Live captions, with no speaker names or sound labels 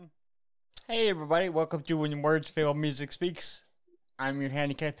Hey everybody, welcome to When Words Fail Music Speaks. I'm your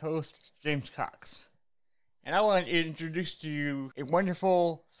handicapped host, James Cox. And I want to introduce to you a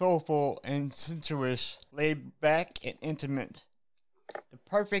wonderful, soulful, and sensuous, laid back and intimate. The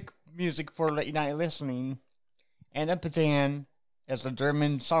perfect music for late night listening. Anna Patan is a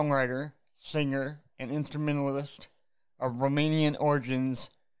German songwriter, singer, and instrumentalist of Romanian origins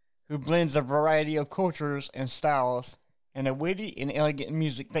who blends a variety of cultures and styles in a witty and elegant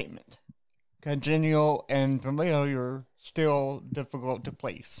music statement. Congenial and familiar, still difficult to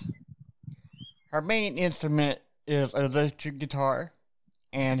place. Her main instrument is electric guitar,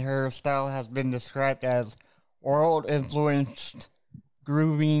 and her style has been described as world-influenced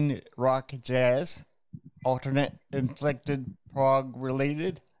grooving rock jazz, alternate inflected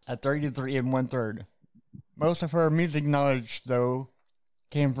prog-related, at 33 and one-third. Most of her music knowledge, though,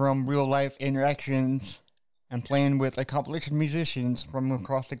 came from real-life interactions and playing with accomplished musicians from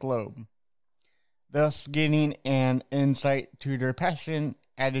across the globe, thus gaining an insight to their passion,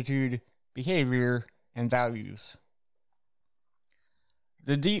 attitude, behavior, and values.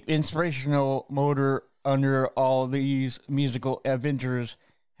 The deep inspirational motor under all these musical adventures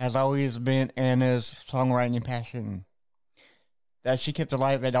has always been Anna's songwriting passion, that she kept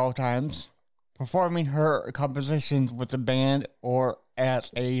alive at all times, performing her compositions with a band or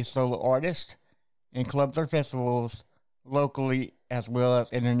as a solo artist in clubs or festivals, locally as well as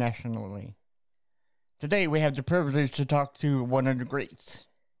internationally. Today we have the privilege to talk to one of the greats.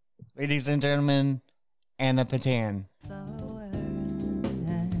 Ladies and gentlemen, Anna Patan. Flowers.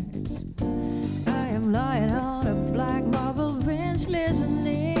 I am lying on a black marble bench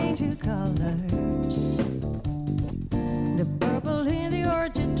listening to colors. The purple in the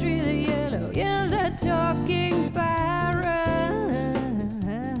orchard tree, the yellow in the talking parrot.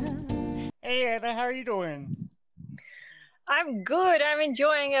 Hey Anna, how are you doing? I'm good. I'm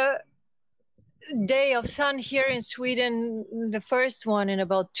enjoying a day of sun here in Sweden, the first one in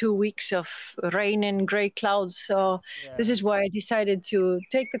about 2 weeks of rain and gray clouds. So this is why I decided to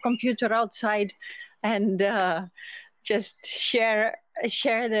take the computer outside and just share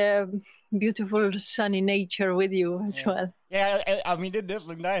the beautiful sunny nature with you as well. Yeah, I mean it did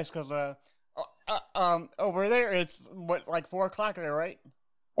look nice because over there it's like 4 o'clock there, right?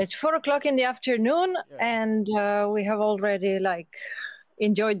 It's 4 o'clock in the afternoon, and we have already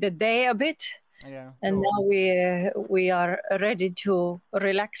enjoyed the day a bit. Yeah. And now we are ready to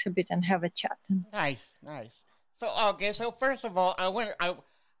relax a bit and have a chat. Nice. So so first of all, I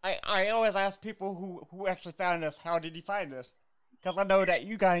always ask people who actually found us, how did you find us? Because I know that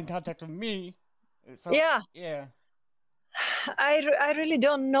you got in contact with me. So, yeah. I really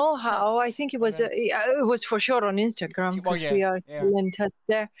don't know how. I think it was for sure on Instagram because we are still in touch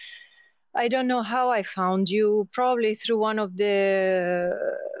there. I don't know how I found you. Probably through one of the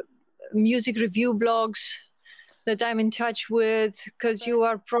music review blogs that I'm in touch with, because you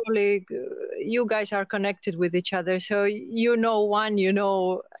guys are connected with each other, so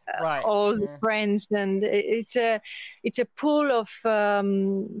all the friends, and it's a pool of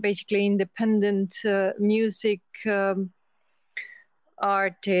basically independent music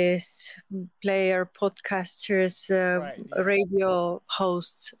artists, podcasters, radio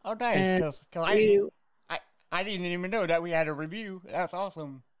hosts. Oh, nice! Because I didn't even know that we had a review. That's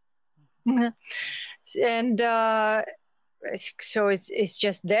awesome. And so it's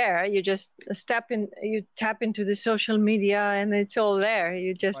just there. You just you tap into the social media, and it's all there.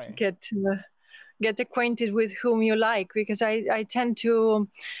 You just get acquainted with whom you like, because I tend to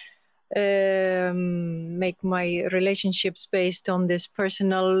make my relationships based on this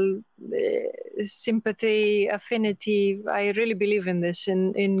personal sympathy, affinity. I really believe in this,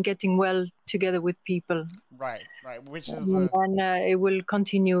 in getting well together with people. Right. Which is and it will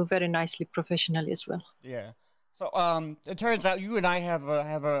continue very nicely professionally as well. Yeah. So it turns out you and I have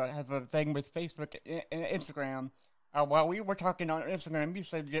a thing with Facebook and Instagram. While we were talking on Instagram, you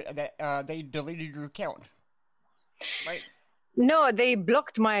said that they deleted your account, right? No, they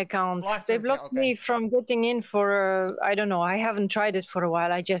blocked my account. They blocked me from getting in for, I don't know. I haven't tried it for a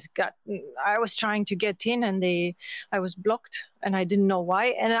while. I was trying to get in, and I was blocked, and I didn't know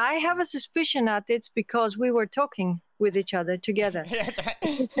why. And I have a suspicion that it's because we were talking with each other together.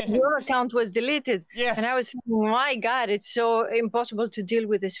 Your account was deleted. Yeah. And I was thinking, my God, it's so impossible to deal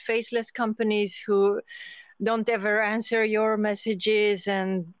with these faceless companies who don't ever answer your messages,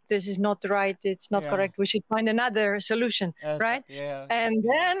 and this is not right. It's not correct. We should find another solution, right? Yeah. And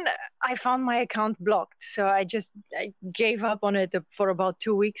then I found my account blocked. So I gave up on it for about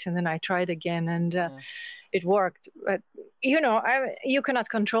 2 weeks, and then I tried again, and it worked. But, you cannot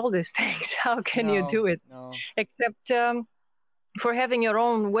control these things. How can you do it? No. Except for having your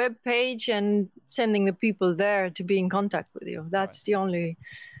own web page and sending the people there to be in contact with you. That's the only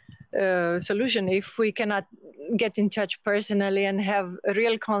solution. If we cannot get in touch personally and have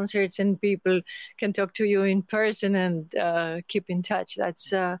real concerts and people can talk to you in person and keep in touch, that's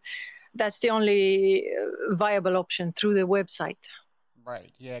the only viable option through the website.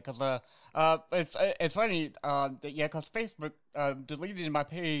 Right. Yeah. Because it's funny. Because Facebook deleted my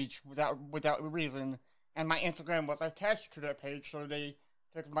page without reason, and my Instagram was attached to that page, so they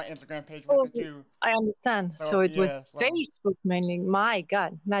took my Instagram page with it too. I understand. So it was Facebook mainly. My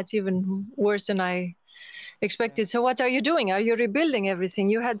God, that's even worse than I expected. So what are you doing? Are you rebuilding everything?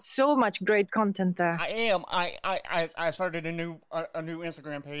 You had so much great content there. I am. I started a new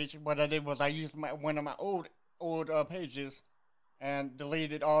Instagram page. What I did was I used one of my old pages and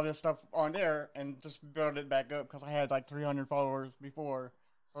deleted all this stuff on there and just built it back up because I had like 300 followers before.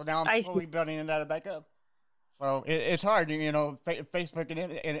 So now I'm slowly building that back up. So it's hard, Facebook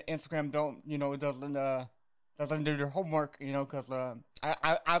and Instagram doesn't do their homework, because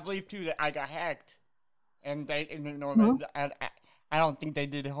I believe too that I got hacked, and I don't think they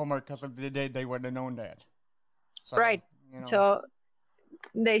did the homework because of the day they would have known that. So, right. So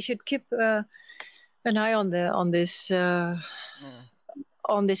they should keep an eye on this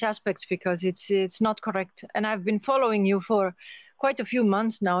aspects, because it's not correct. And I've been following you for quite a few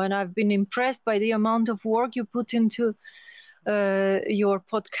months now, and I've been impressed by the amount of work you put into your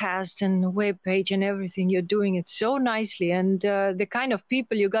podcast and webpage and everything. You're doing it so nicely, and the kind of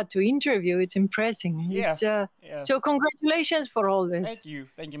people you got to interview, it's impressing. Yeah. So congratulations for all this.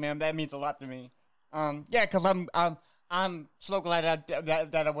 Thank you, ma'am. That means a lot to me. Because I'm so glad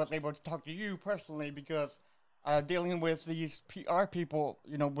that I was able to talk to you personally, because dealing with these PR people,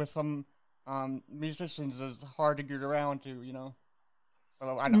 with some musicians is hard to get around to,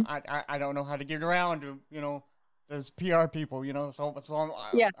 So I don't know how to get around to, those PR people, So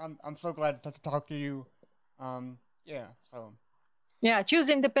I'm so glad to talk to you. Yeah, choose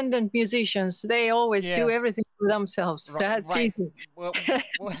independent musicians. They always do everything for themselves. That's easy. Well,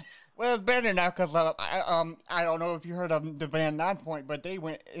 it's better now because I don't know if you heard of the band Nonpoint, but they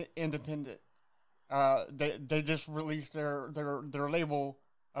went independent. They just released their label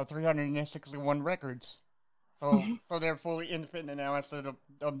of 361 records. So they're fully independent now instead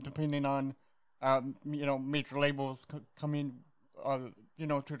of depending on major labels coming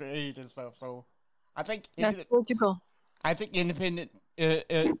to the aid and stuff. So I think that's Portugal. I think independent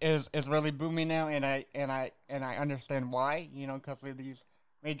is really booming now, and I understand why. Because these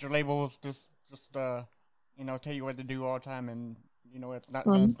major labels just tell you what to do all the time, and it's not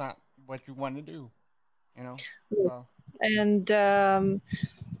what you want to do. So. And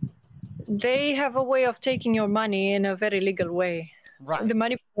they have a way of taking your money in a very legal way. Right. The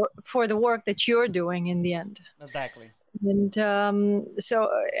money for the work that you're doing in the end. Exactly. And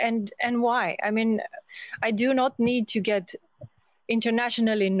and why? I mean, I do not need to get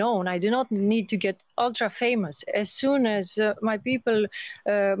internationally known. I do not need to get ultra famous. As soon as my people,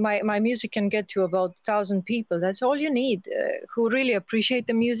 my music can get to about 1,000 people, that's all you need, who really appreciate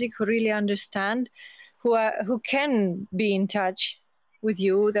the music, who really understand, who can be in touch with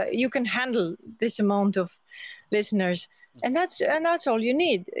you, that you can handle this amount of listeners. And that's all you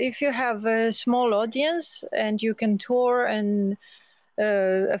need. If you have a small audience and you can tour and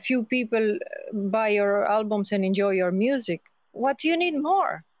a few people buy your albums and enjoy your music, what do you need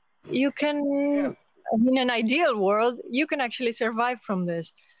more? You can, in an ideal world, you can actually survive from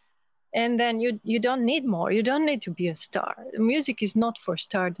this. And then you don't need more. You don't need to be a star. Music is not for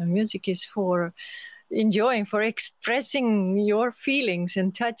stardom. Music is for enjoying, for expressing your feelings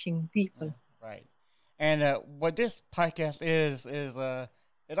and touching people. Right. And what this podcast is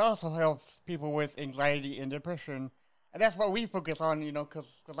it also helps people with anxiety and depression. And that's what we focus on, because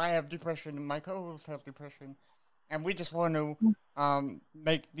I have depression and my co-hosts have depression. And we just want to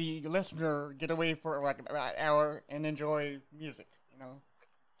make the listener get away for like about an hour and enjoy music,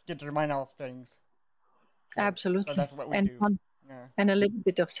 get their mind off things. So, absolutely. So that's what we do. Fun. Yeah. And a little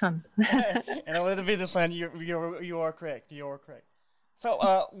bit of sun. And a little bit of sun. You are correct. You are correct.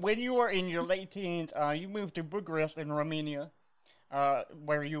 So when you were in your late teens, you moved to Bucharest in Romania,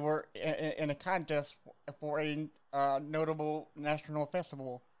 where you were in a contest for a notable national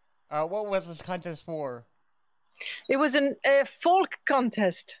festival. What was this contest for? It was a folk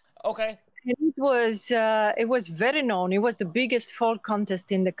contest. Okay. It was very known. It was the biggest folk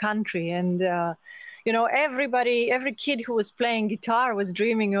contest in the country, and every kid who was playing guitar was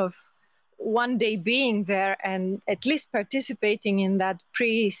dreaming of one day being there and at least participating in that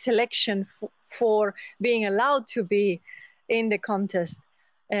pre-selection for being allowed to be in the contest.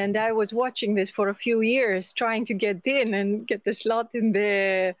 And I was watching this for a few years, trying to get in and get the slot in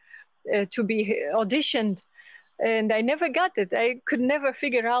the to be auditioned. And I never got it. I could never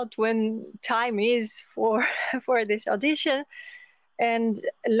figure out when time is for for this audition. And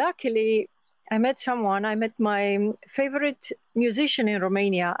luckily, I met someone. I met my favorite musician in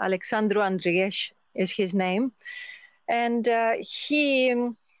Romania, Alexandru Andrieș is his name. And he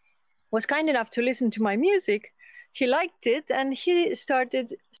was kind enough to listen to my music. He liked it, and he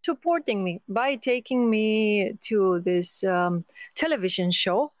started supporting me by taking me to this television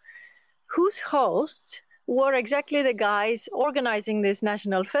show whose hosts were exactly the guys organizing this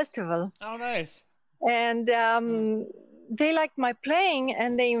national festival. Oh, nice. And they liked my playing,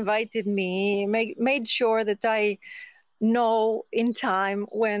 and they invited me, made sure that I know in time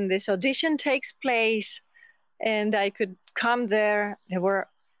when this audition takes place, and I could come there. There were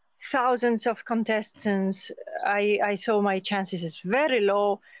thousands of contestants. I saw my chances as very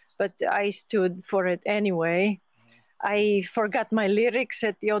low, but I stood for it anyway. I forgot my lyrics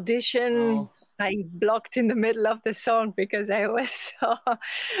at the audition. Oh. I blocked in the middle of the song because I was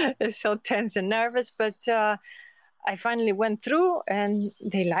so tense and nervous. But I finally went through, and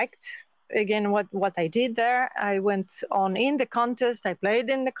they liked again what I did there. I went on in the contest. I played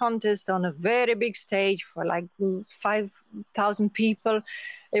in the contest on a very big stage for like 5,000 people.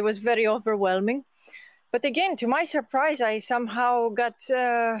 It was very overwhelming. But again, to my surprise, I somehow got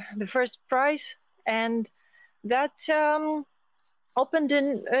the first prize, and that opened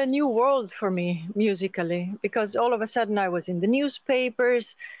a new world for me musically, because all of a sudden I was in the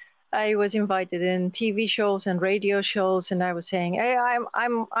newspapers. I was invited in TV shows and radio shows, and I was saying, "Hey,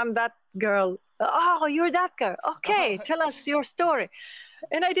 I'm that girl." "Oh, you're that girl. Okay, tell us your story."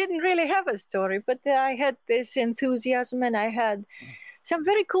 And I didn't really have a story, but I had this enthusiasm, and I had some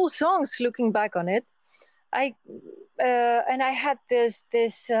very cool songs looking back on it. And I had this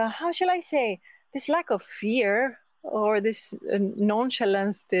how shall I say, this lack of fear, or this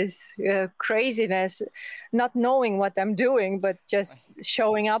nonchalance, this craziness, not knowing what I'm doing, but just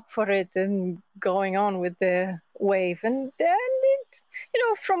showing up for it and going on with the wave. And then,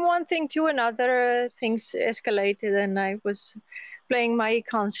 from one thing to another, things escalated, and I was playing my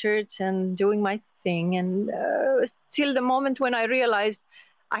concerts and doing my thing. And till the moment when I realized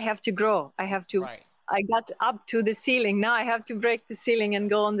I have to grow. I have to. Right. I got up to the ceiling. Now I have to break the ceiling and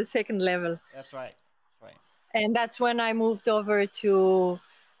go on the second level. That's right. And that's when I moved over to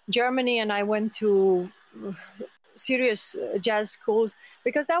Germany, and I went to serious jazz schools,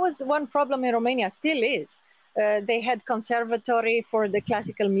 because that was one problem in Romania, still is. They had conservatory for the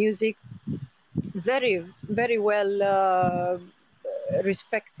classical music, very, very well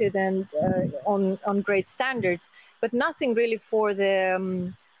respected and on great standards, but nothing really for the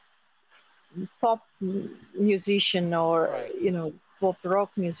pop musician or, right. Pop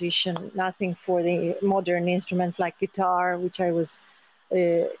rock musician, nothing for the modern instruments like guitar, which I was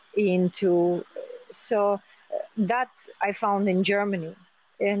into. So that I found in Germany,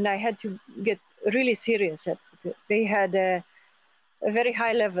 and I had to get really serious at it. They had a very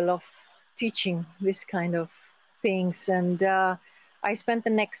high level of teaching this kind of things, and I spent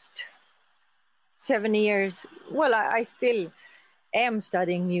the next 7 years. Well, I still am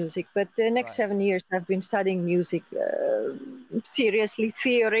studying music, but the next 7 years I've been studying music seriously,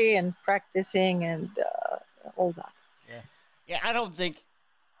 theory and practicing and all that. Yeah. I don't think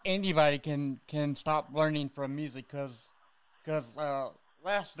anybody can stop learning from music, because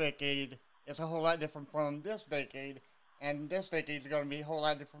last decade is a whole lot different from this decade, and this decade is going to be a whole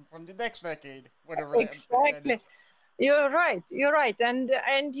lot different from the next decade. Whatever. Exactly. You're right,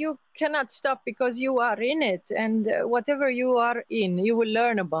 and you cannot stop because you are in it, and whatever you are in, you will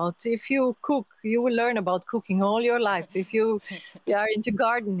learn about. If you cook, you will learn about cooking all your life. If you are into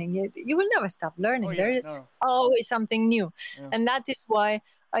gardening, you will never stop learning. There's always something new, and that is why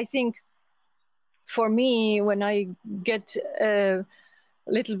I think, for me, when I get a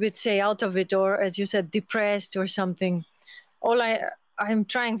little bit, say, out of it, or as you said, depressed or something, I'm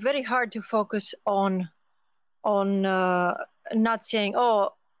trying very hard to focus on not saying,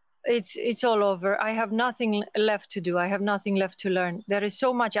 "Oh, it's all over. I have nothing left to do. I have nothing left to learn." There is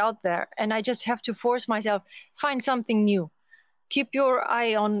so much out there, and I just have to force myself, find something new. Keep your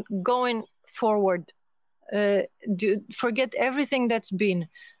eye on going forward. Forget everything that's been.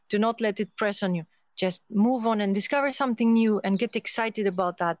 Do not let it press on you. Just move on and discover something new and get excited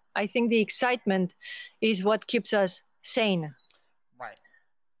about that. I think the excitement is what keeps us sane. Right.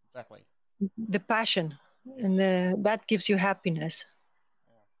 Exactly. The passion. And that gives you happiness.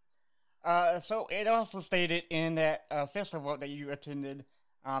 So it also stated in that festival that you attended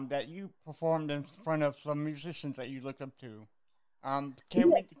that you performed in front of some musicians that you looked up to. Can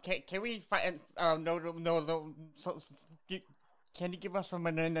we find can you give us some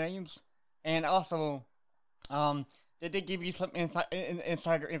of the names? And also, did they give you some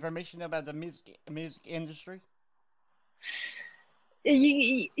insider information about the music industry?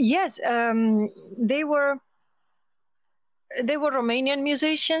 Yes, they were Romanian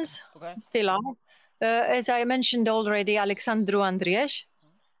musicians, okay. Still are. As I mentioned already, Alexandru Andrieș.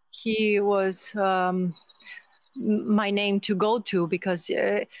 He was my name to go to because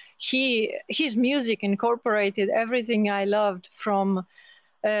his music incorporated everything I loved from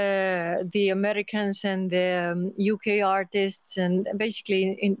the Americans and the UK artists, and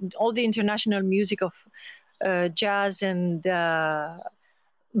basically in all the international music of jazz and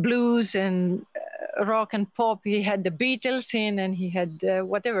blues and rock and pop. He had the Beatles in, and he had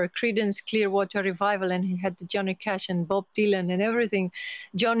whatever, Creedence Clearwater Revival, and he had the Johnny Cash and Bob Dylan and everything.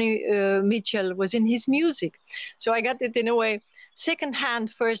 Johnny Mitchell was in his music. So I got it in a way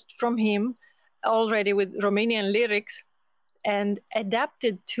secondhand first from him, already with Romanian lyrics, and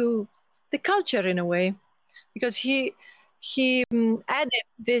adapted to the culture in a way, because he added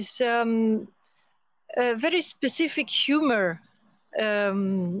this very specific humor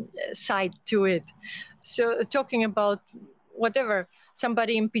side to it. So talking about whatever,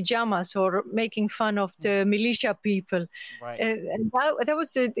 somebody in pajamas or making fun of the militia people. Right. And that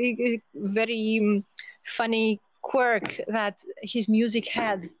was a very funny quirk that his music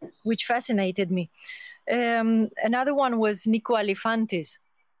had, which fascinated me. Another one was Nicu Alifantis,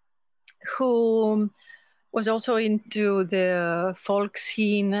 who was also into the folk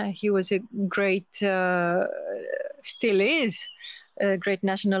scene. He was a great, still is, a great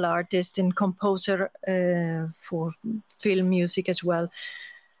national artist and composer for film music as well.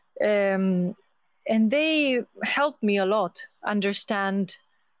 And they helped me a lot understand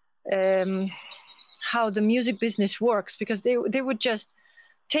how the music business works, because they would just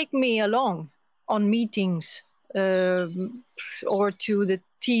take me along on meetings or to the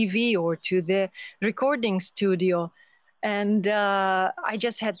TV or to the recording studio. And I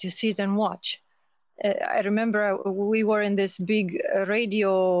just had to sit and watch. I remember we were in this big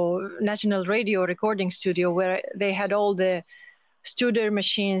national radio recording studio where they had all the Studer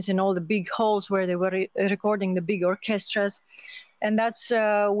machines and all the big halls where they were recording the big orchestras. And that's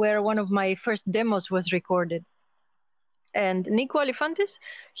where one of my first demos was recorded. And Nicu Alifantis,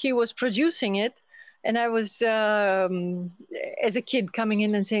 he was producing it. And I was, as a kid, coming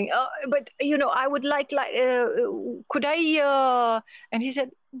in and saying, "Oh, but I would like, could I?" And he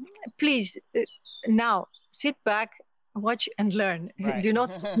said, "Please, now sit back, watch, and learn. Right. Do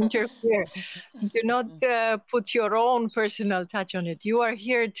not interfere. Do not put your own personal touch on it. You are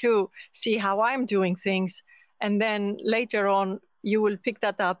here to see how I'm doing things, and then later on, you will pick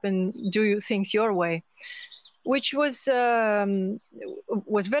that up and do things your way." Which was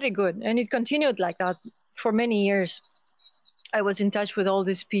very good, and it continued like that for many years. I was in touch with all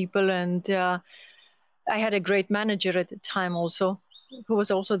these people, and I had a great manager at the time also, who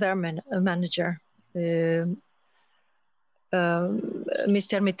was also their manager, Mr.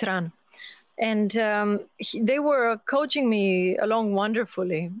 Mitran. And they were coaching me along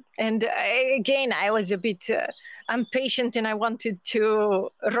wonderfully. And I was a bit impatient, and I wanted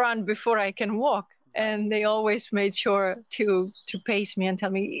to run before I can walk. And they always made sure to pace me and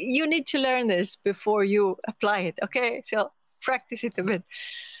tell me, "You need to learn this before you apply it, okay? So practice it a bit."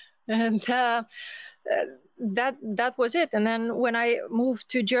 And that was it. And then when I moved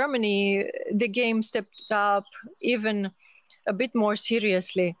to Germany, the game stepped up even a bit more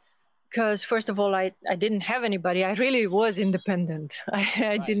seriously. Because first of all, I didn't have anybody. I really was independent.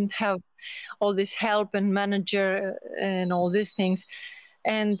 I didn't have all this help and manager and all these things.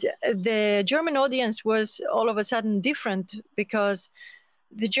 And the German audience was all of a sudden different, because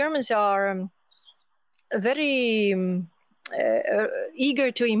the Germans are very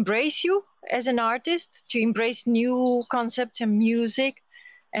eager to embrace you as an artist, to embrace new concepts and music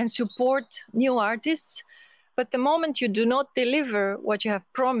and support new artists. But the moment you do not deliver what you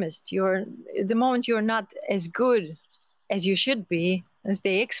have promised, the moment you're not as good as you should be, as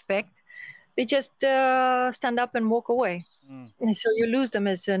they expect, they just stand up and walk away. And so you lose them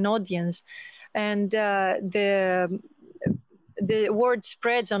as an audience. And the word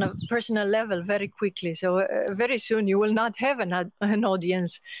spreads on a personal level very quickly. So very soon you will not have an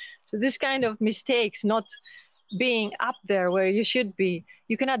audience. So this kind of mistakes, not being up there where you should be,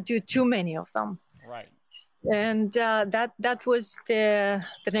 you cannot do too many of them. Right. And that was the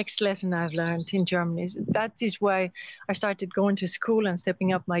next lesson I've learned in Germany. That is why I started going to school and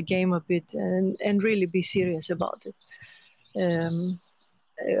stepping up my game a bit and really be serious about it.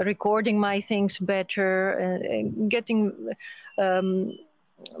 recording my things better, getting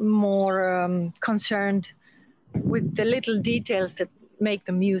more concerned with the little details that make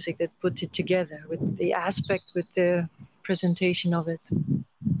the music, that put it together, with the aspect, with the presentation of it.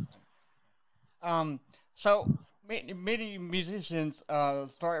 So many musicians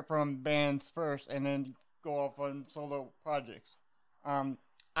start from bands first and then go off on solo projects.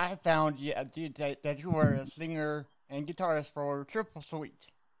 I found that you were a singer and guitarist for Triple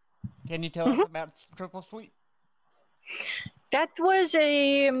Sweet. Can you tell us about Triple Sweet? That was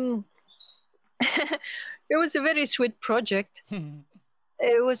it was a very sweet project.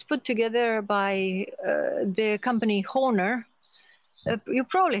 It was put together by the company Hohner. You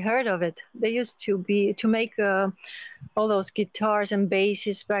probably heard of it. They used to make all those guitars and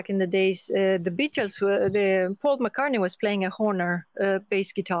basses back in the days. The Beatles, Paul McCartney was playing a Hohner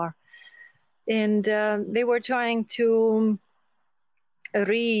bass guitar, and they were trying to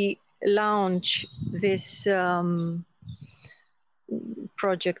relaunch this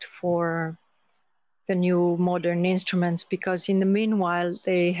project for the new modern instruments, because in the meanwhile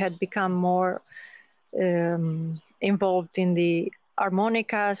they had become more involved in the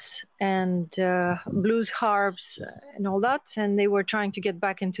harmonicas and blues harps and all that, and they were trying to get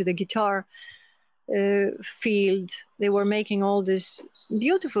back into the guitar field. They were making all these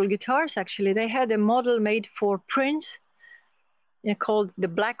beautiful guitars. Actually, they had a model made for Prince called the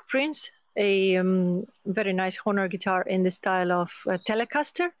Black Prince, a very nice Hohner guitar in the style of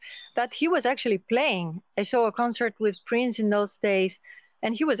Telecaster that he was actually playing. I saw a concert with Prince in those days,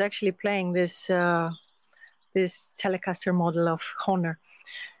 and he was actually playing this Telecaster model of Hohner.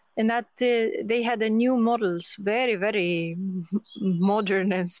 And that they had a new models, very, very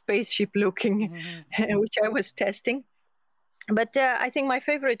modern and spaceship looking, which I was testing. But I think my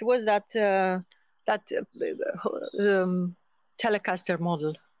favorite was that Telecaster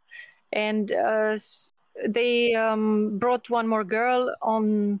model. And they brought one more girl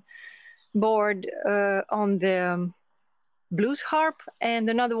on board on the blues harp and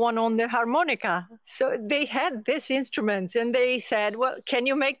another one on the harmonica. So they had these instruments and they said, well, can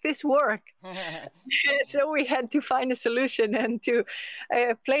you make this work? So we had to find a solution and to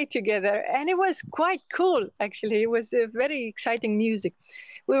play together. And it was quite cool, actually. It was very exciting music.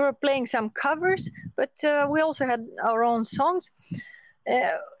 We were playing some covers, but we also had our own songs.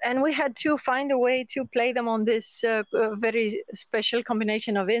 And we had to find a way to play them on this very special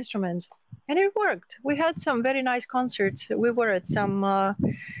combination of instruments. And it worked. We had some very nice concerts. We were at some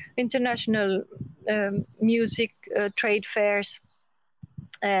international music trade fairs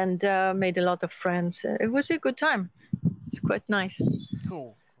and made a lot of friends. It was a good time. It's quite nice.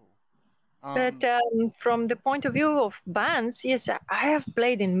 Cool. But from the point of view of bands, yes, I have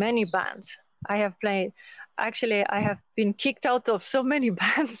played in many bands. Actually, I have been kicked out of so many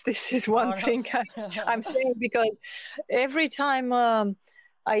bands. This is one thing I'm saying, because every time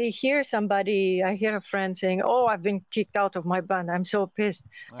I hear a friend saying, oh, I've been kicked out of my band, I'm so pissed.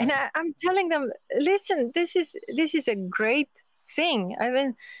 Right. And I'm telling them, listen, this is a great thing. I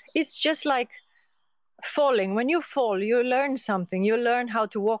mean, it's just like falling. When you fall, you learn something. You learn how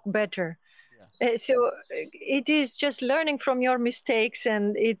to walk better. Yeah. So it is just learning from your mistakes,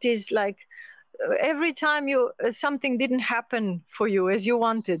 and it is like, every time something didn't happen for you as you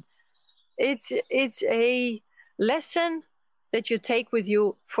wanted, it's a lesson that you take with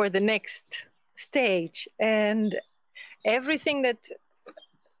you for the next stage, and everything that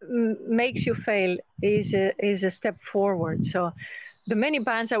makes you fail is a step forward. So the many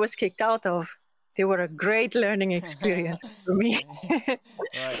bands I was kicked out of, they were a great learning experience for me.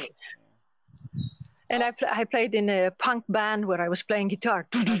 Right. And I played in a punk band where I was playing guitar.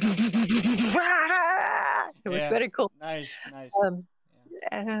 It was very cool. Nice.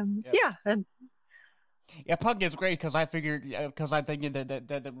 Yeah, punk is great because I figured, because I'm thinking that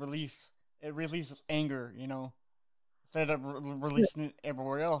it releases anger, instead of releasing it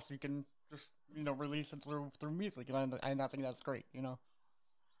everywhere else, you can just release it through music, and I think that's great,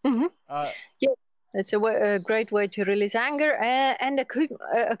 Mm-hmm. Yes, it's a great way to release anger and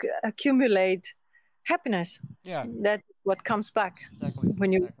accumulate happiness. Yeah, that's what comes back. Exactly.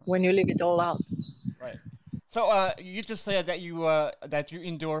 When you leave it all out. Right. So you just said that you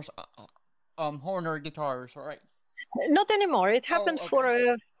endorse Hohner guitars, right? Not anymore. It happened for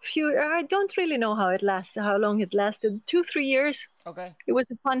a few. I don't really know how long it lasted. 2-3 years. Okay. It was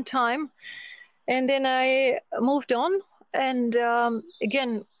a fun time, and then I moved on. And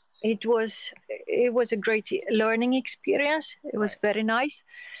again, it was a great learning experience. It was very nice,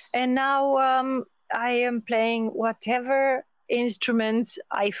 and now I am playing whatever instruments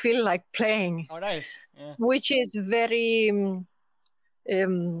I feel like playing. Oh, nice. Yeah. Which is very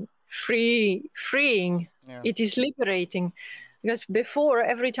freeing. Yeah. It is liberating. Because before,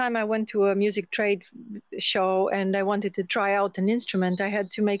 every time I went to a music trade show and I wanted to try out an instrument, I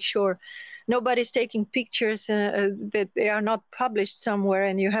had to make sure nobody's taking pictures, that they are not published somewhere,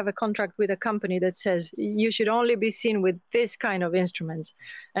 and you have a contract with a company that says you should only be seen with this kind of instruments.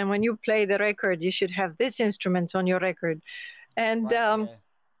 And when you play the record, you should have this instruments on your record. And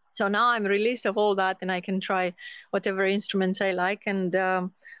so now I'm released of all that, and I can try whatever instruments I like, and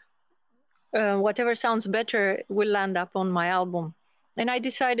whatever sounds better will land up on my album. And I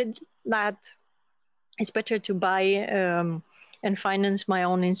decided that it's better to buy and finance my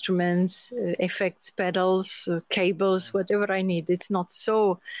own instruments, effects, pedals, cables, whatever I need. It's not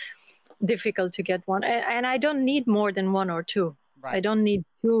so difficult to get one. And I don't need more than one or two. Right. I don't need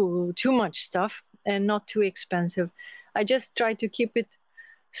too much stuff, and not too expensive. I just try to keep it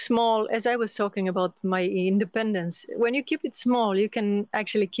small. As I was talking about my independence, when you keep it small, you can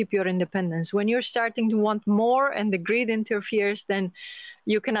actually keep your independence. When you're starting to want more and the greed interferes, then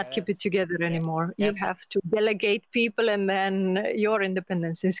you cannot keep it together anymore. You have to delegate people, and then your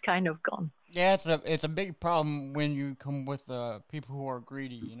independence is kind of gone. Yeah, it's a big problem when you come with people who are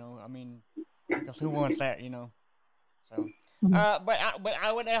greedy. I mean, because who wants that? So, but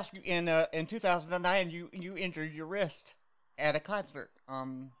I would ask you, in 2009, you injured your wrist at a concert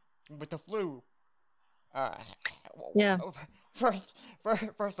with the flu.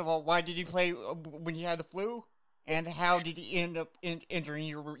 First of all, why did you play when you had the flu, and how did you end up injuring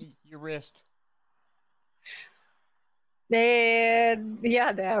your wrist? They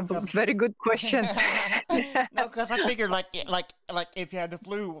are very good questions. No, because I figured like if you had the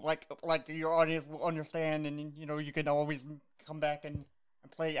flu, like your audience will understand, and you can always come back and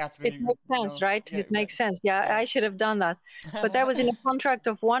play after. It makes sense, right? Yeah, it makes sense. Yeah, I should have done that. But I was in a contract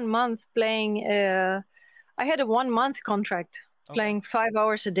of 1 month playing. I had a 1 month contract playing 5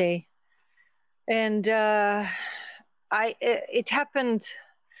 hours a day, and it happened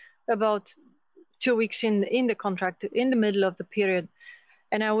about 2 weeks in the contract, in the middle of the period,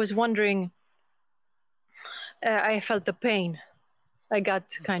 and I was wondering. I felt the pain. I got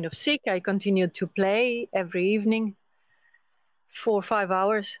kind of sick. I continued to play every evening. 4 or 5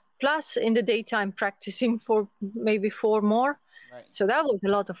 hours, plus in the daytime practicing for maybe 4 more. Right. So that was a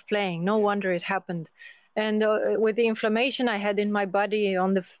lot of playing. No wonder it happened. And with the inflammation I had in my body,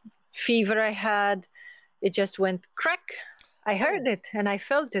 on the fever I had, it just went crack. I heard it and I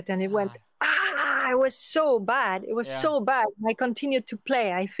felt it, and it went, it was so bad. It was so bad. I continued to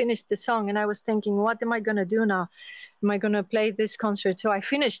play. I finished the song, and I was thinking, what am I going to do now? Am I going to play this concert? So I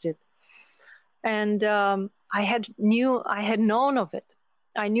finished it. And I had known of it.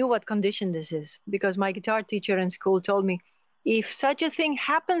 I knew what condition this is, because my guitar teacher in school told me, if such a thing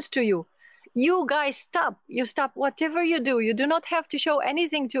happens to you, you guys stop. You stop whatever you do. You do not have to show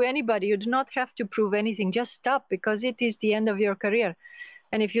anything to anybody. You do not have to prove anything. Just stop, because it is the end of your career.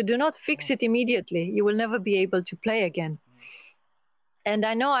 And if you do not fix it immediately, you will never be able to play again. And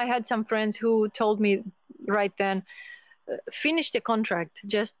I know I had some friends who told me right then, finish the contract,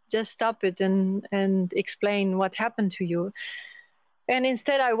 just stop it and explain what happened to you. And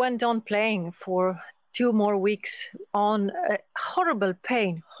instead I went on playing for 2 more weeks on horrible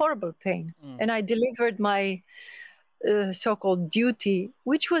pain. And I delivered my so-called duty,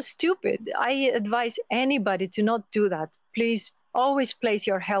 which was stupid. I advise anybody to not do that. Please always place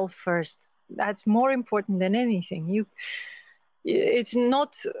your health first. That's more important than anything. It's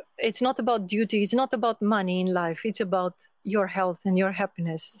not about duty. It's not about money in life. It's about your health and your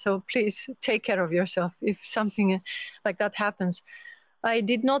happiness. So please take care of yourself if something like that happens. I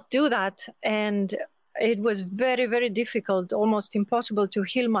did not do that, and it was very, very difficult, almost impossible to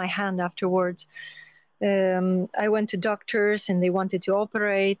heal my hand afterwards. I went to doctors and they wanted to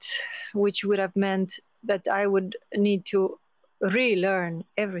operate, which would have meant that I would need to relearn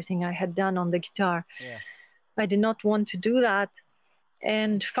everything I had done on the guitar. Yeah. I did not want to do that.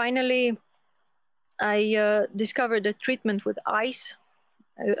 And finally, I discovered a treatment with ice,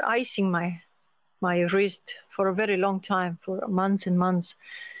 icing my wrist for a very long time, for months and months.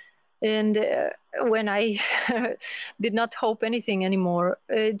 And when I did not hope anything anymore,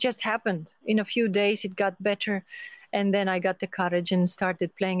 it just happened. In a few days, it got better. And then I got the courage and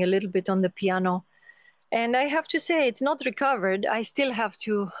started playing a little bit on the piano. And I have to say, it's not recovered. I still have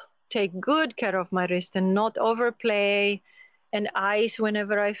to take good care of my wrist and not overplay and ice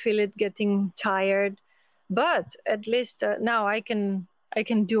whenever I feel it getting tired. But at least now I can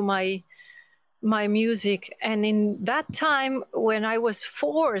do my music. And in that time when I was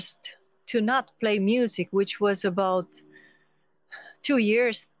forced to not play music, which was about 2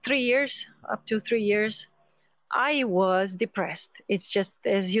 years, 3 years, up to 3 years, I was depressed. It's just,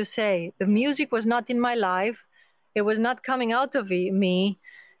 as you say, the music was not in my life. It was not coming out of me.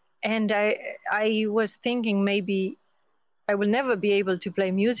 And I was thinking maybe I will never be able to play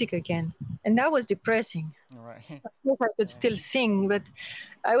music again. And that was depressing. Right. I wish I could still sing, but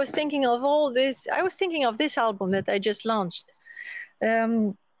I was thinking of all this. I was thinking of this album that I just launched.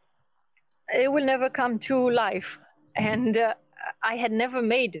 It will never come to life. And I had never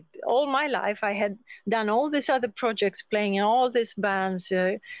made it. All my life, I had done all these other projects, playing in all these bands,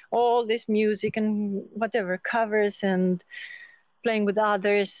 all this music and whatever, covers and playing with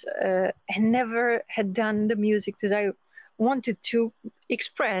others, and never had done the music that I wanted to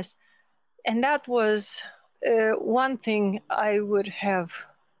express. And that was one thing I would have,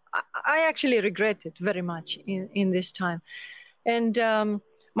 I actually regret it very much in this time. And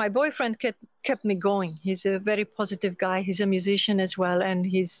my boyfriend kept me going. He's a very positive guy. He's a musician as well, and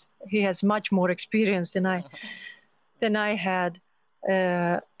he has much more experience than I had.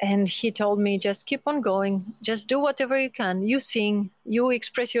 And he told me, just keep on going. Just do whatever you can. You sing. You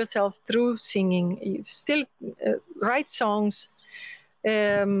express yourself through singing. You still write songs.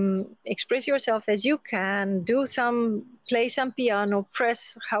 Express yourself as you can. Play some piano.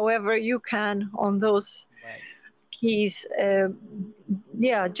 Press however you can on those keys.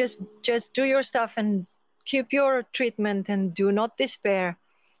 Just do your stuff and keep your treatment and do not despair.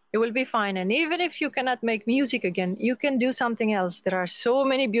 It will be fine. And even if you cannot make music again, you can do something else. There are so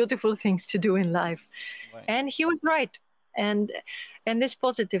many beautiful things to do in life. Right. And he was right. And this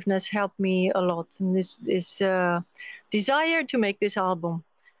positiveness helped me a lot. And this desire to make this album.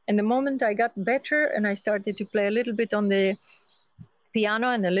 And the moment I got better and I started to play a little bit on the piano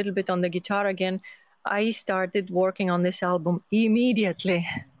and a little bit on the guitar again, I started working on this album immediately.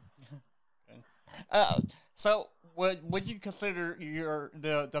 So would you consider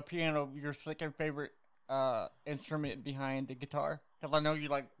the piano your second favorite instrument behind the guitar? Because I know you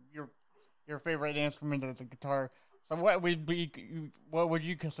like your favorite instrument is the guitar. So what would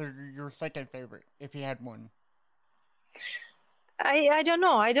you consider your second favorite if you had one? I don't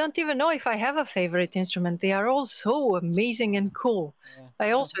know. I don't even know if I have a favorite instrument. They are all so amazing and cool.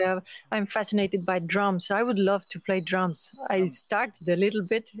 Yeah. I'm fascinated by drums. I would love to play drums. I started a little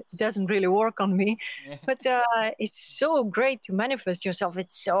bit. It doesn't really work on me, but it's so great to manifest yourself.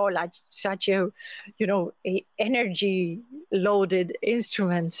 It's so such a, energy loaded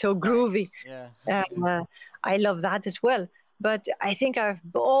instrument, so groovy. Yeah. I love that as well. But I think I've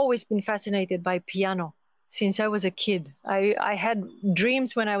always been fascinated by piano. Since I was a kid. I had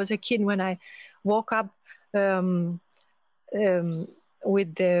dreams when I was a kid, when I woke up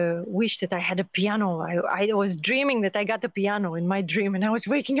with the wish that I had a piano. I was dreaming that I got a piano in my dream, and I was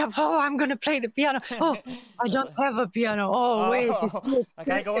waking up, I'm going to play the piano. Oh, I don't have a piano. Wait.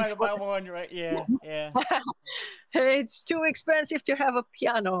 I go out and buy one, right? Yeah. It's too expensive to have a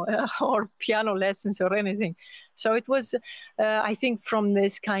piano or piano lessons or anything. So it was, I think, from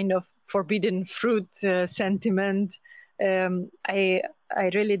this kind of forbidden fruit sentiment, I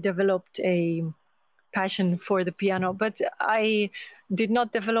really developed a passion for the piano, but I did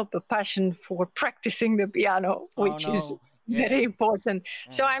not develop a passion for practicing the piano, which is very important.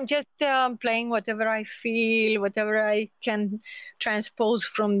 Yeah. So I'm just playing whatever I feel, whatever I can transpose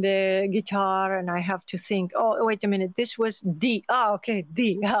from the guitar, and I have to think, wait a minute, this was D. Okay,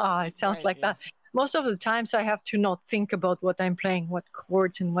 D. It sounds like that. Most of the times I have to not think about what I'm playing, what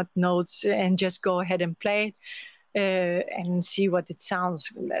chords and what notes, and just go ahead and play it and see what it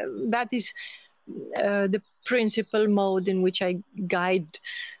sounds. That is the principal mode in which I guide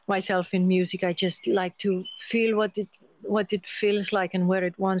myself in music. I just like to feel what it feels like and where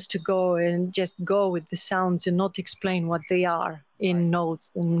it wants to go, and just go with the sounds and not explain what they are in notes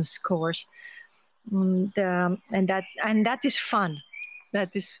and scores. And that is fun.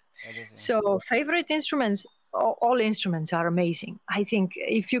 So favorite instruments, all instruments are amazing. I think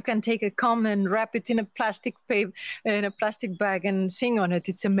if you can take a comb and wrap it in a plastic bag and sing on it,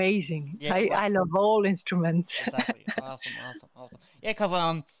 it's amazing. Yeah, I love all instruments. Exactly. Awesome. Yeah,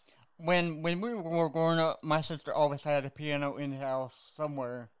 because when we were growing up, my sister always had a piano in the house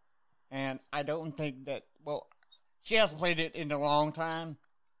somewhere, and I don't think that, she hasn't played it in a long time.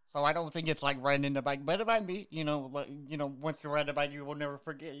 So I don't think it's like riding in the bike, but it might be, once you ride the bike, you will never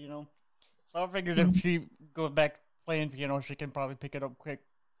forget, So I figured if she goes back playing piano, she can probably pick it up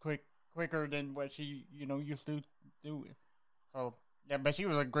quicker than what she, used to do. So yeah, but she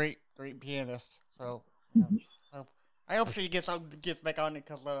was a great pianist. So I hope she gets back on it,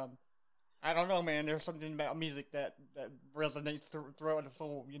 because I don't know, man. There's something about music that resonates throughout the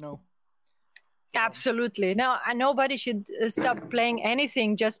soul, Absolutely. No, nobody should stop playing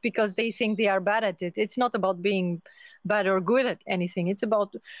anything just because they think they are bad at it. It's not about being bad or good at anything. It's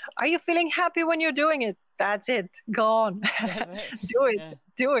about, are you feeling happy when you're doing it? That's it. Go on. Do it. Yeah.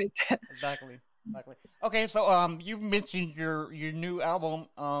 Do it. Exactly. Okay, so you mentioned your new album.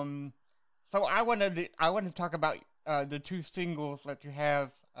 So I want to talk about the two singles that you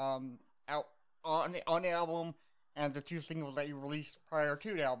have out on the album, and the two singles that you released prior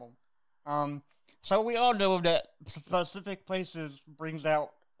to the album. So we all know that specific places brings out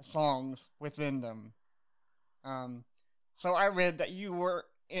songs within them. So I read that you were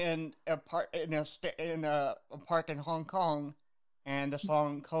in a park in a park in Hong Kong, and the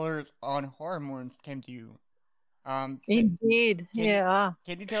song "Colors on Hormones" came to you. Indeed, yeah.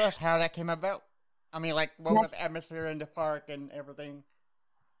 Can you tell us how that came about? I mean, like, what was the atmosphere in the park and everything?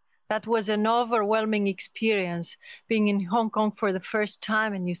 That was an overwhelming experience, being in Hong Kong for the first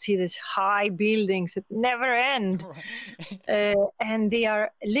time, and you see these high buildings that never end. And they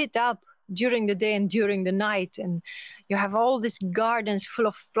are lit up during the day and during the night. And you have all these gardens full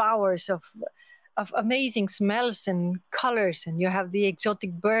of flowers, of amazing smells and colors. And you have the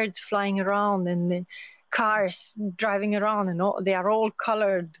exotic birds flying around, and the cars driving around, and they are all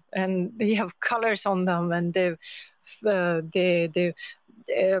colored, and they have colors on them. And the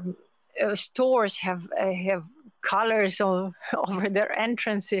stores have colors over their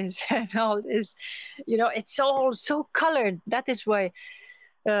entrances and all this. It's all so colored. That is why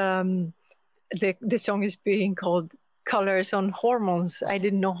the song is being called "Colors on Hormones." I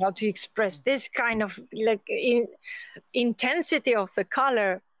didn't know how to express this kind of intensity of the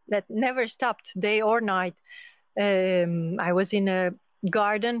color that never stopped day or night. I was in a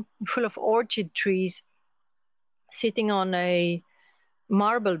garden full of orchid trees, sitting on a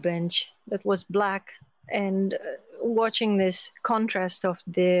marble bench that was black, and watching this contrast of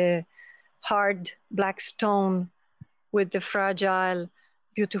the hard black stone with the fragile,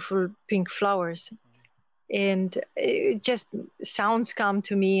 beautiful pink flowers. And it just, sounds come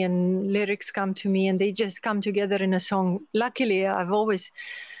to me and lyrics come to me, and they just come together in a song. Luckily, I've always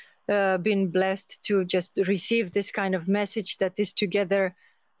been blessed to just receive this kind of message that is together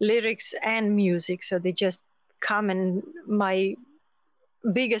lyrics and music. So they just come, and my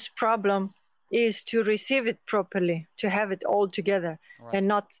biggest problem is to receive it properly, to have it all together, right, and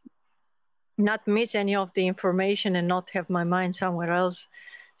not miss any of the information and not have my mind somewhere else.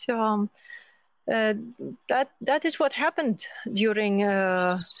 So that is what happened during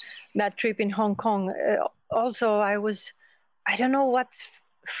that trip in Hong Kong. Also, I don't know what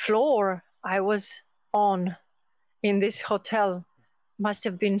floor I was on in this hotel. Must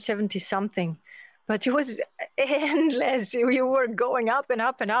have been 70 something. But it was endless. You were going up and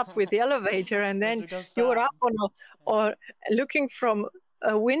up and up with the elevator, and then you were up or looking from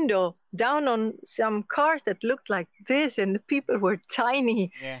a window down on some cars that looked like this, and the people were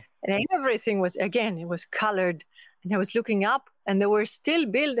tiny. Yeah. And everything was, again, it was colored. And I was looking up, and there were still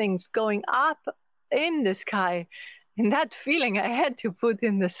buildings going up in the sky. And that feeling I had to put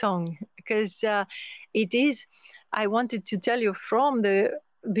in the song, because I wanted to tell you from the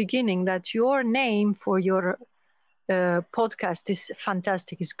beginning that your name for your podcast is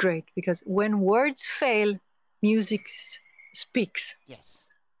fantastic, is great, because when words fail, music speaks. Yes.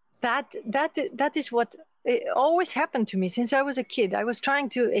 That is what always happened to me since I was a kid. I was trying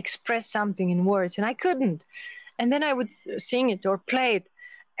to express something in words and I couldn't, and then I would sing it or play it,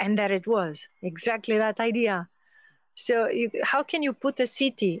 and there it was, exactly that idea. So how can you put a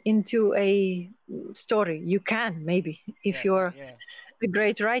city into a story? You can, maybe, if you're a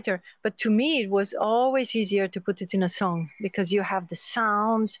great writer. But to me, it was always easier to put it in a song, because you have the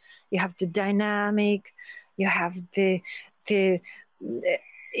sounds, you have the dynamic, you have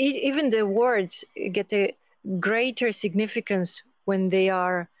even the words get a greater significance when they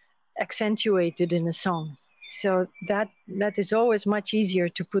are accentuated in a song. So that is always much easier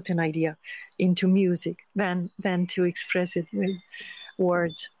to put an idea into music than to express it with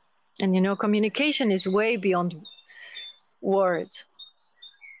words. And communication is way beyond words.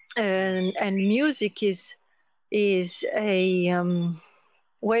 And music is a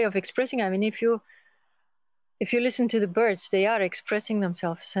way of expressing. I mean, if you listen to the birds, they are expressing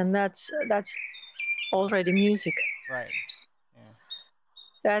themselves, and that's already music. Right. Yeah.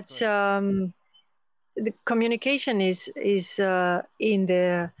 That's the communication is in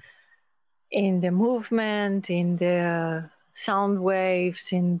the movement, in the sound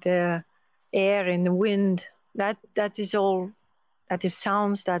waves, in the air, in the wind. That is all. That is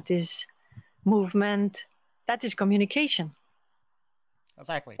sounds. That is movement. That is communication.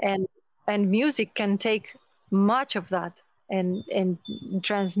 Exactly. And music can take much of that and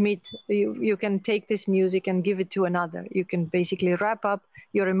transmit. You can take this music and give it to another. You can basically wrap up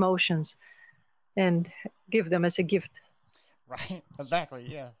your emotions and give them as a gift. Right, exactly,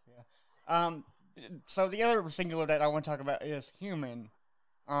 yeah. So the other single that I want to talk about is Human.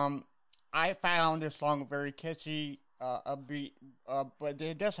 I found this song very catchy, upbeat, but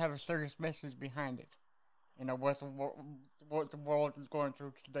it does have a serious message behind it. You know, what the world is going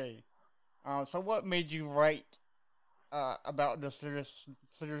through today. So what made you write about the serious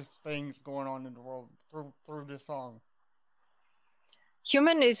things going on in the world through this song?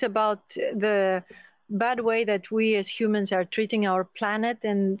 Human is about the bad way that we as humans are treating our planet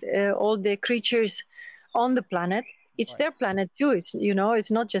and all the creatures on the planet. It's their planet too.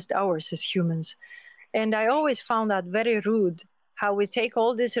 It's not just ours as humans. And I always found that very rude, how we take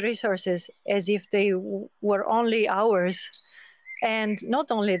all these resources as if they were only ours. And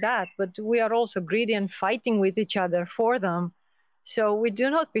not only that, but we are also greedy and fighting with each other for them. So we do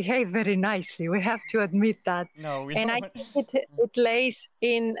not behave very nicely. We have to admit that. No, we and don't. I think it lays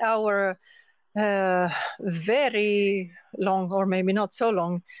in our very long, or maybe not so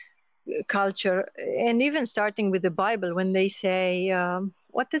long, culture, and even starting with the Bible, when they say,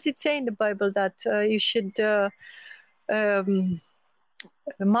 what does it say in the Bible, that you should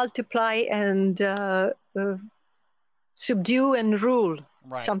multiply and subdue and rule,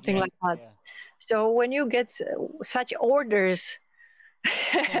 right, something like that. Yeah. So when you get such orders,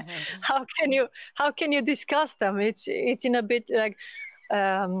 how can you discuss them? It's in a bit like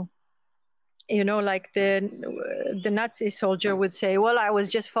like the Nazi soldier would say, well, I was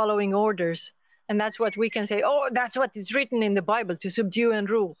just following orders. And that's what we can say, oh, that's what is written in the Bible, to subdue and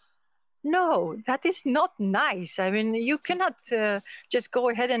rule. No, that is not nice. I mean, you cannot just go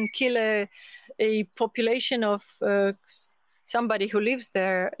ahead and kill a population of somebody who lives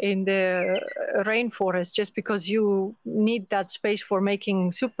there in the rainforest just because you need that space for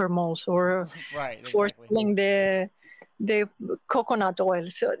making super malls or for selling the coconut oil.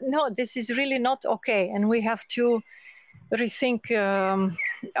 So no, this is really not okay, and we have to rethink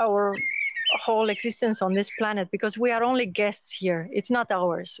our whole existence on this planet, because we are only guests here. It's not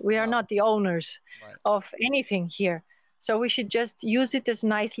ours. We are not the owners of anything here. So we should just use it as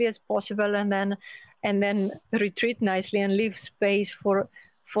nicely as possible, and then retreat nicely and leave space for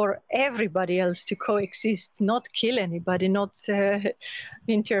everybody else to coexist, not kill anybody, not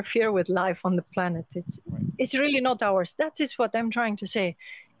interfere with life on the planet. It's really not ours. That is what I'm trying to say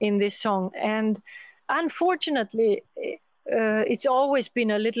in this song. And unfortunately, it's always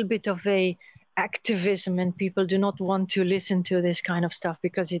been a little bit of a activism, and people do not want to listen to this kind of stuff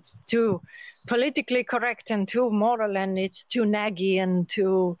because it's too politically correct and too moral, and it's too naggy and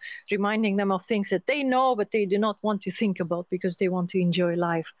too reminding them of things that they know but they do not want to think about because they want to enjoy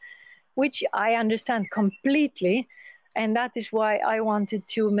life, which I understand completely. And that is why I wanted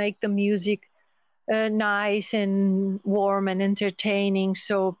to make the music nice and warm and entertaining,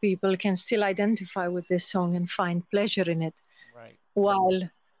 so people can still identify with this song and find pleasure in it, while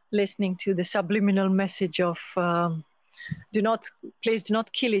listening to the subliminal message of please do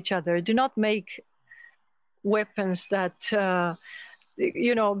not kill each other, do not make weapons that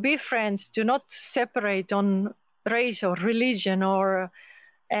be friends, do not separate on race or religion,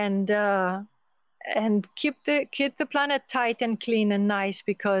 and keep the planet tight and clean and nice,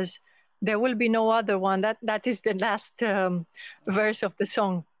 because there will be no other one. That is the last verse of the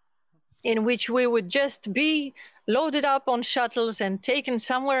song, in which we would just be loaded up on shuttles and taken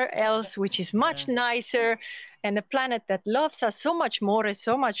somewhere else, which is much nicer, and a planet that loves us so much more, is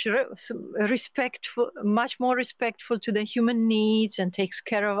so much respectful, much more respectful to the human needs, and takes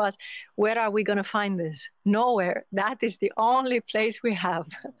care of us. Where are we going to find this? Nowhere. That is the only place we have.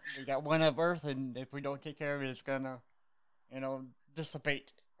 We got one of Earth, and if we don't take care of it, it's gonna,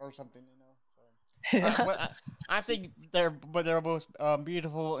 dissipate or something. But I think they're both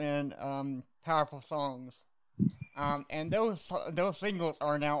beautiful and powerful songs. And those singles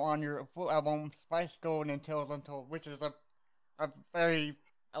are now on your full album, Spice Gold and Tales Untold, which is a very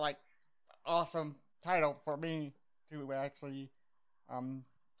awesome title for me to actually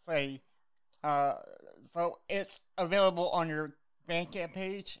say. So it's available on your Bandcamp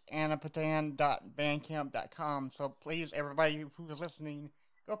page, annapatan.bandcamp.com. So please, everybody who's listening,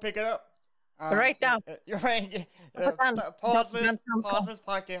 go pick it up. Right now. You're right. Pause this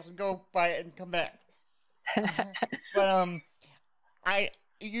podcast and go buy it and come back. But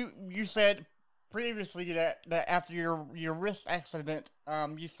you said previously that after your wrist accident,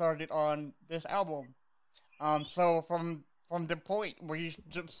 you started on this album. So from the point where you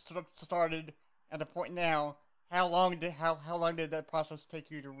just started and the point now, how long did that process take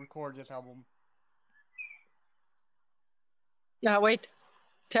you to record this album? Wait.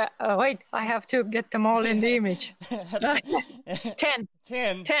 Wait, I have to get them all in the image. 10.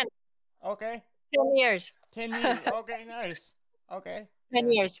 10. 10. Okay. 10 years. 10 years. Okay, nice. Okay. 10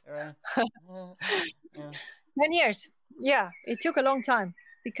 years. Yeah. 10 years. Yeah, it took a long time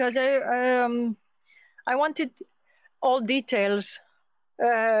because I wanted all details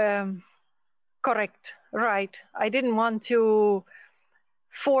correct, right. I didn't want to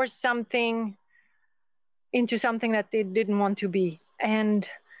force something into something that it didn't want to be. And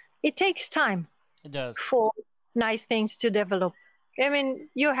it takes time. It does. For nice things to develop. I mean,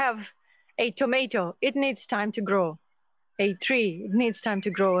 you have a tomato, it needs time to grow. A tree, it needs time to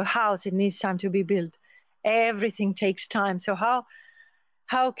grow. A house, it needs time to be built. Everything takes time. So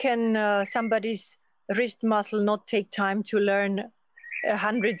how can somebody's wrist muscle not take time to learn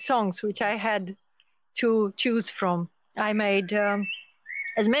 100 songs, which I had to choose from? I made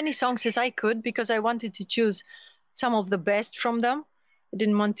as many songs as I could because I wanted to choose some of the best from them. I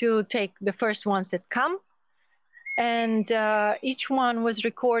didn't want to take the first ones that come. And each one was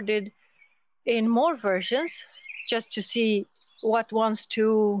recorded in more versions just to see what wants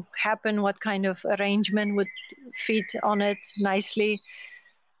to happen, what kind of arrangement would fit on it nicely.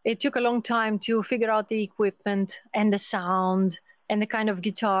 It took a long time to figure out the equipment and the sound and the kind of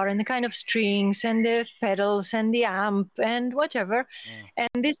guitar and the kind of strings and the pedals and the amp and whatever. Yeah.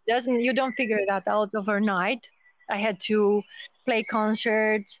 And this you don't figure that out overnight. I had to play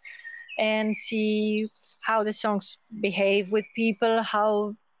concerts and see how the songs behave with people,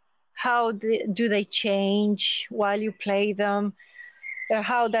 how do they change while you play them,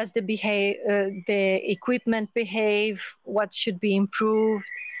 how does the equipment behave, what should be improved.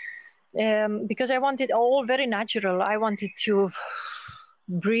 Because I want it all very natural. I wanted to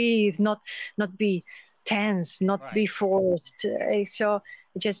breathe, not be tense, not be forced. So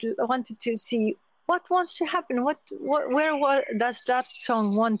I just wanted to see what wants to happen. Where does that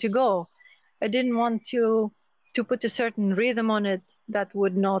song want to go? I didn't want to put a certain rhythm on it that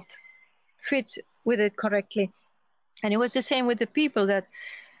would not fit with it correctly. And it was the same with the people that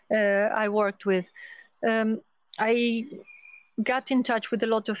I worked with. I got in touch with a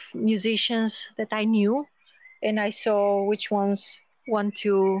lot of musicians that I knew, and I saw which ones want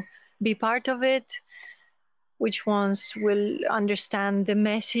to be part of it, which ones will understand the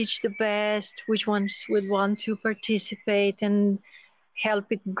message the best, which ones would want to participate and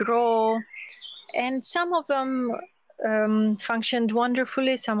help it grow. And some of them functioned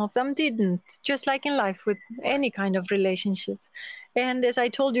wonderfully, some of them didn't, just like in life with any kind of relationship. And as I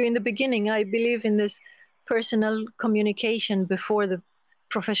told you in the beginning, I believe in this personal communication before the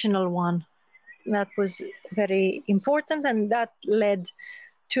professional one. That was very important, and that led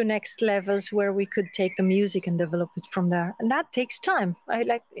to next levels where we could take the music and develop it from there. And that takes time.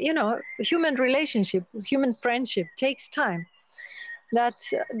 Human relationship, human friendship takes time. That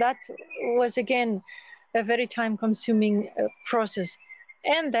was, again, a very time-consuming process.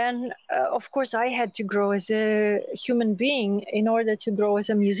 And then, of course, I had to grow as a human being in order to grow as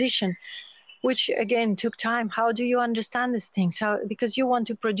a musician, which, again, took time. How do you understand these things? Because you want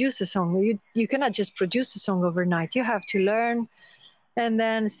to produce a song. You cannot just produce a song overnight. You have to learn and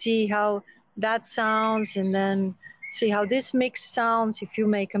then see how that sounds, and then see how this mix sounds if you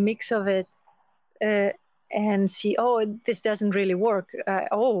make a mix of it. And see, this doesn't really work.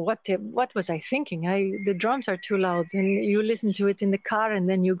 What was I thinking? The drums are too loud. And you listen to it in the car, and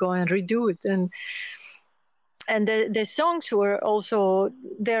then you go and redo it. And the songs were also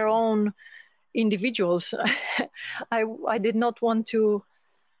their own individuals. I did not want to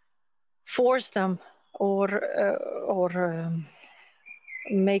force them or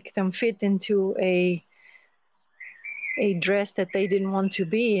make them fit into a dress that they didn't want to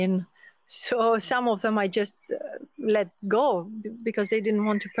be in. So some of them I just let go because they didn't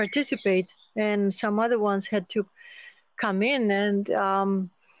want to participate, and some other ones had to come in, and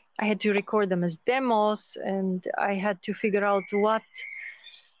I had to record them as demos, and I had to figure out what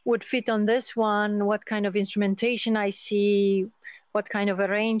would fit on this one, what kind of instrumentation I see, what kind of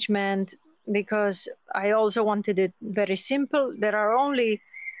arrangement, because I also wanted it very simple. There are only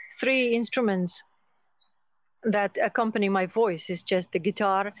 3 instruments that accompany my voice. Is just the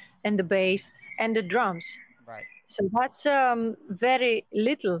guitar and the bass and the drums. Right. So that's very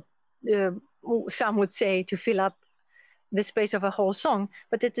little, some would say, to fill up the space of a whole song,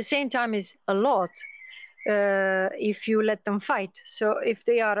 but at the same time is a lot if you let them fight. So if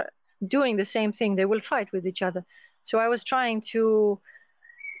they are doing the same thing, they will fight with each other. So I was trying to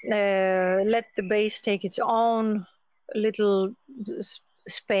let the bass take its own little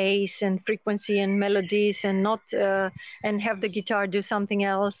space and frequency and melodies, and not and have the guitar do something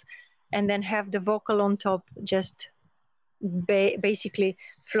else, and then have the vocal on top just basically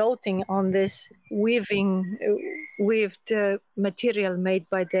floating on this weaved material made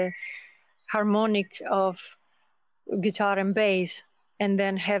by the harmonic of guitar and bass, and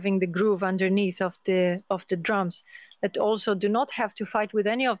then having the groove underneath of the drums that also do not have to fight with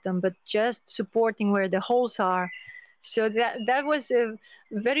any of them, but just supporting where the holes are. So that was a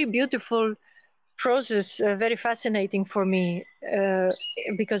very beautiful process, very fascinating for me,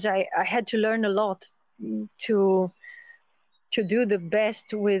 because I had to learn a lot to do the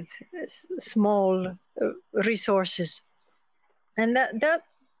best with small resources, and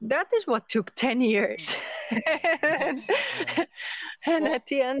that is what took 10 years. And at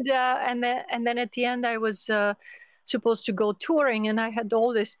the end, and then at the end, I was supposed to go touring, and I had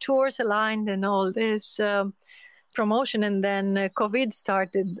all these tours aligned and all this promotion, and then COVID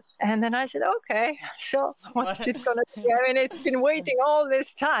started, and then I said, okay, so what's it gonna be? I mean, it's been waiting all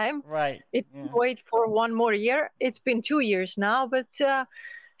this time. Right. Wait for one more year. It's been 2 years now, but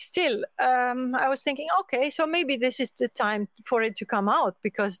still, I was thinking, okay, so maybe this is the time for it to come out,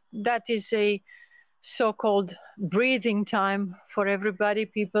 because that is a so-called breathing time for everybody.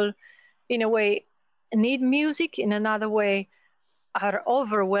 People, in a way, need music. In another way, are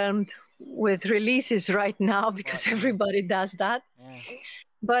overwhelmed with releases right now, because everybody does that. Yeah.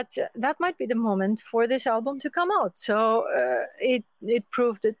 But that might be the moment for this album to come out. So it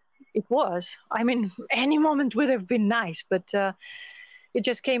proved that it was. I mean, any moment would have been nice, but it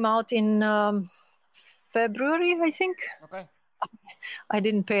just came out in February, I think. Okay. I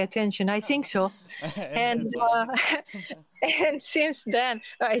didn't pay attention. I think so. And since then,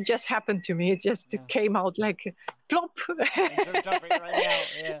 it just happened to me. It just came out like plop.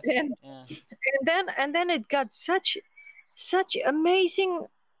 And then it got such amazing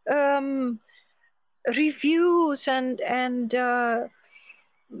reviews and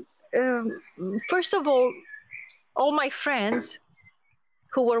first of all my friends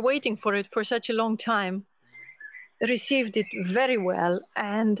who were waiting for it for such a long time received it very well,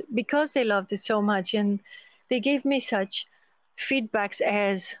 and because they loved it so much, and they gave me such feedbacks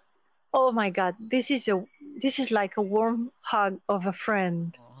as, oh my God, this is like a warm hug of a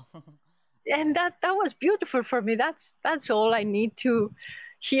friend. And that was beautiful for me. That's all I need to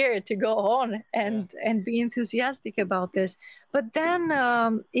hear to go on and be enthusiastic about this. But then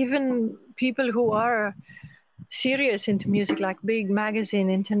even people who are serious into music, like big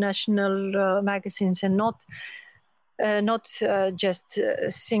international magazines, and not just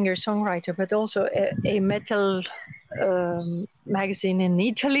singer-songwriter, but also a metal magazine in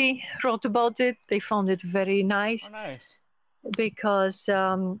Italy wrote about it. They found it very nice. Oh, nice.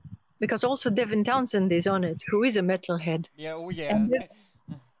 Because also Devin Townsend is on it, who is a metalhead. Yeah, oh yeah.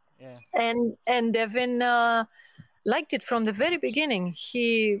 And Devin liked it from the very beginning.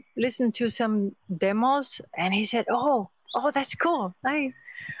 He listened to some demos and he said, "Oh, that's cool. I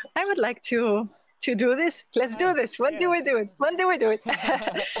would like to do this. Let's do this. When do we do it? When do we do it?"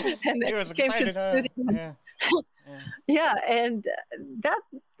 And he was came excited, to yeah, and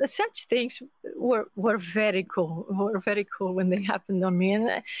such things were very cool. Were very cool when they happened on me,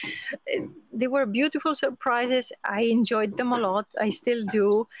 and they were beautiful surprises. I enjoyed them a lot. I still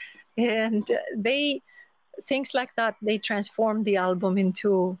do, and things like that, they transform the album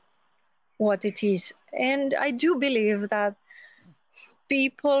into what it is. And I do believe that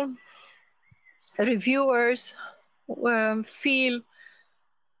people, reviewers, feel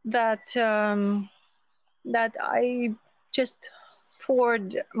that that I just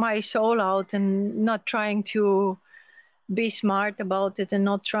poured my soul out, and not trying to be smart about it, and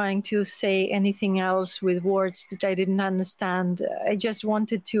not trying to say anything else with words that I didn't understand. I just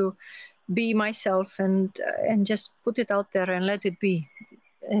wanted to be myself and just put it out there and let it be.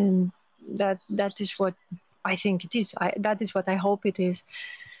 And that is what I think it is. That is what I hope it is.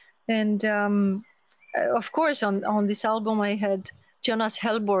 And of course, on this album, I had Jonas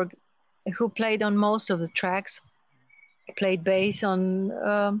Hellborg, who played on most of the tracks, played bass on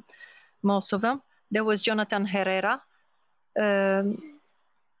most of them. There was Jonathan Herrera, a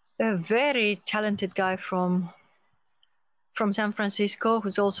very talented guy from San Francisco,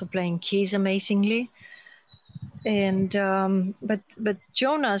 who's also playing keys amazingly. And but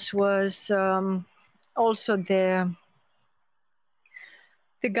Jonas was also the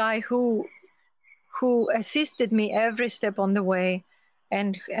guy who assisted me every step on the way,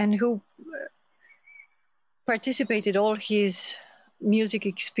 and who participated all his music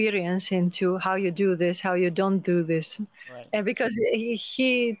experience into how you do this, how you don't do this. Right. And because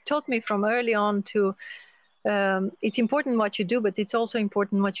he taught me from early on to it's important what you do, but it's also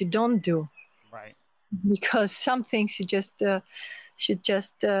important what you don't do. Right. Because some things you just should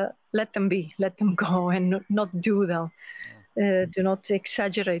just let them be, let them go, and not do them. Do not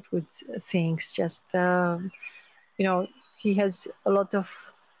exaggerate with things. Just he has a lot of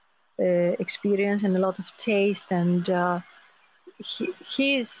experience and a lot of taste, and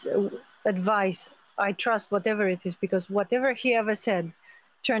his advice, I trust whatever it is, because whatever he ever said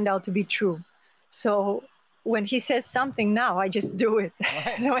turned out to be true. So when he says something now, I just do it.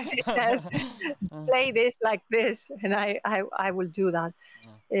 So when he says, play this like this, and I will do that.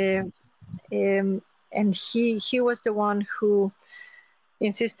 And he was the one who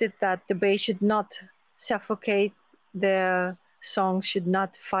insisted that the bass should not suffocate, the song should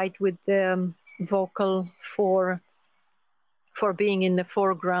not fight with the vocal for being in the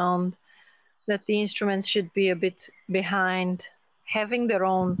foreground, that the instruments should be a bit behind, having their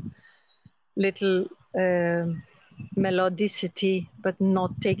own little melodicity, but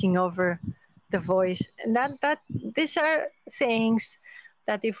not taking over the voice. And that these are things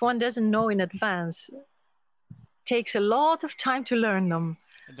that if one doesn't know in advance, takes a lot of time to learn them.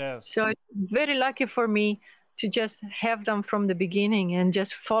 It does. So it's very lucky for me to just have them from the beginning and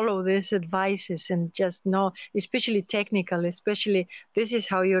just follow these advices and just know, especially technical, especially this is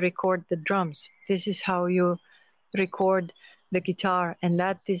how you record the drums. This is how you record the guitar, and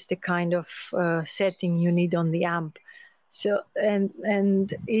that is the kind of setting you need on the amp. So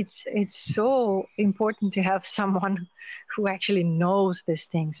and it's so important to have someone who actually knows these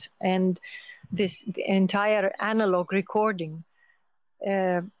things. And this entire analog recording,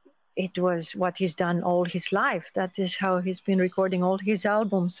 it was what he's done all his life. That is how he's been recording all his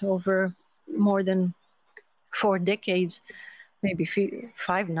albums over more than 4 decades, maybe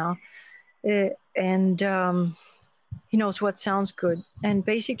 5 now. And he knows what sounds good. And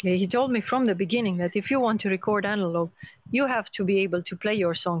basically, he told me from the beginning that if you want to record analog, you have to be able to play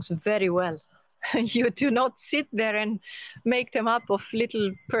your songs very well. You do not sit there and make them up of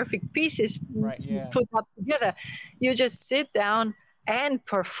little perfect pieces, right, yeah, put up together. You just sit down and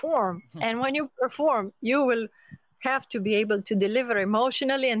perform. And when you perform, you will have to be able to deliver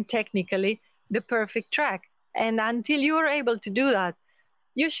emotionally and technically the perfect track. And until you are able to do that,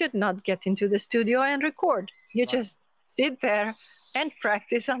 you should not get into the studio and record. You just sit there and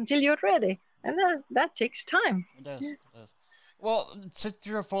practice until you're ready. And that takes time. It does. It does. Well, since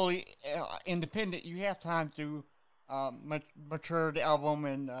you're fully independent, you have time to mature the album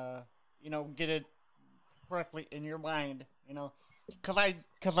and, get it correctly in your mind, Because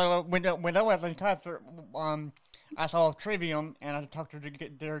when I was in concert, I saw Trivium, and I talked to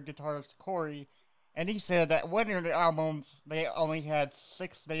their guitarist, Corey, and he said that one of the albums, they only had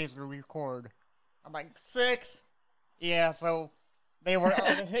 6 days to record. I'm like, 6? Yeah, so they were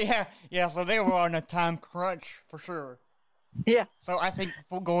so they were on a time crunch for sure. Yeah. So I think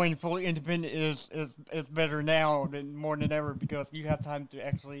going fully independent is better now than more than ever, because you have time to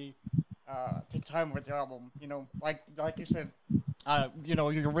actually take time with the album. Like you said,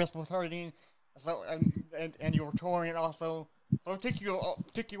 your wrist was hurting, so and you were touring also. So it took you a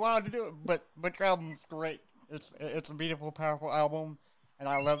while to do it, but your album's great. It's a beautiful, powerful album, and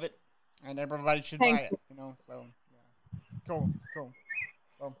I love it, and everybody should buy it. So yeah. Cool.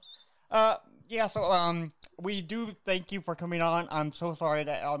 So we do thank you for coming on. I'm so sorry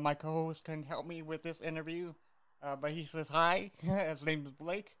that my co-host couldn't help me with this interview, but he says hi. His name is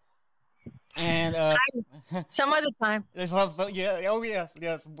Blake. And some other time. Yes.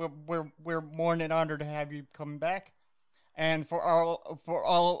 We're more than honored to have you come back. And for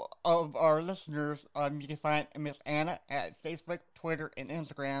all of our listeners, you can find Miss Anna at Facebook, Twitter, and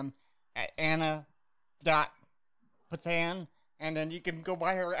Instagram at Anna.Patan. And then you can go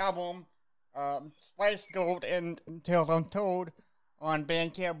buy her album, Spice Gold and Tales Untold, on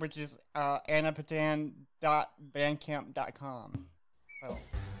Bandcamp, which is annapatan.bandcamp.com. So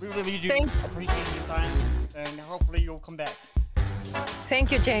we really do appreciate your time, and hopefully you'll come back.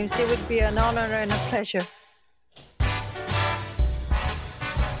 Thank you, James. It would be an honor and a pleasure.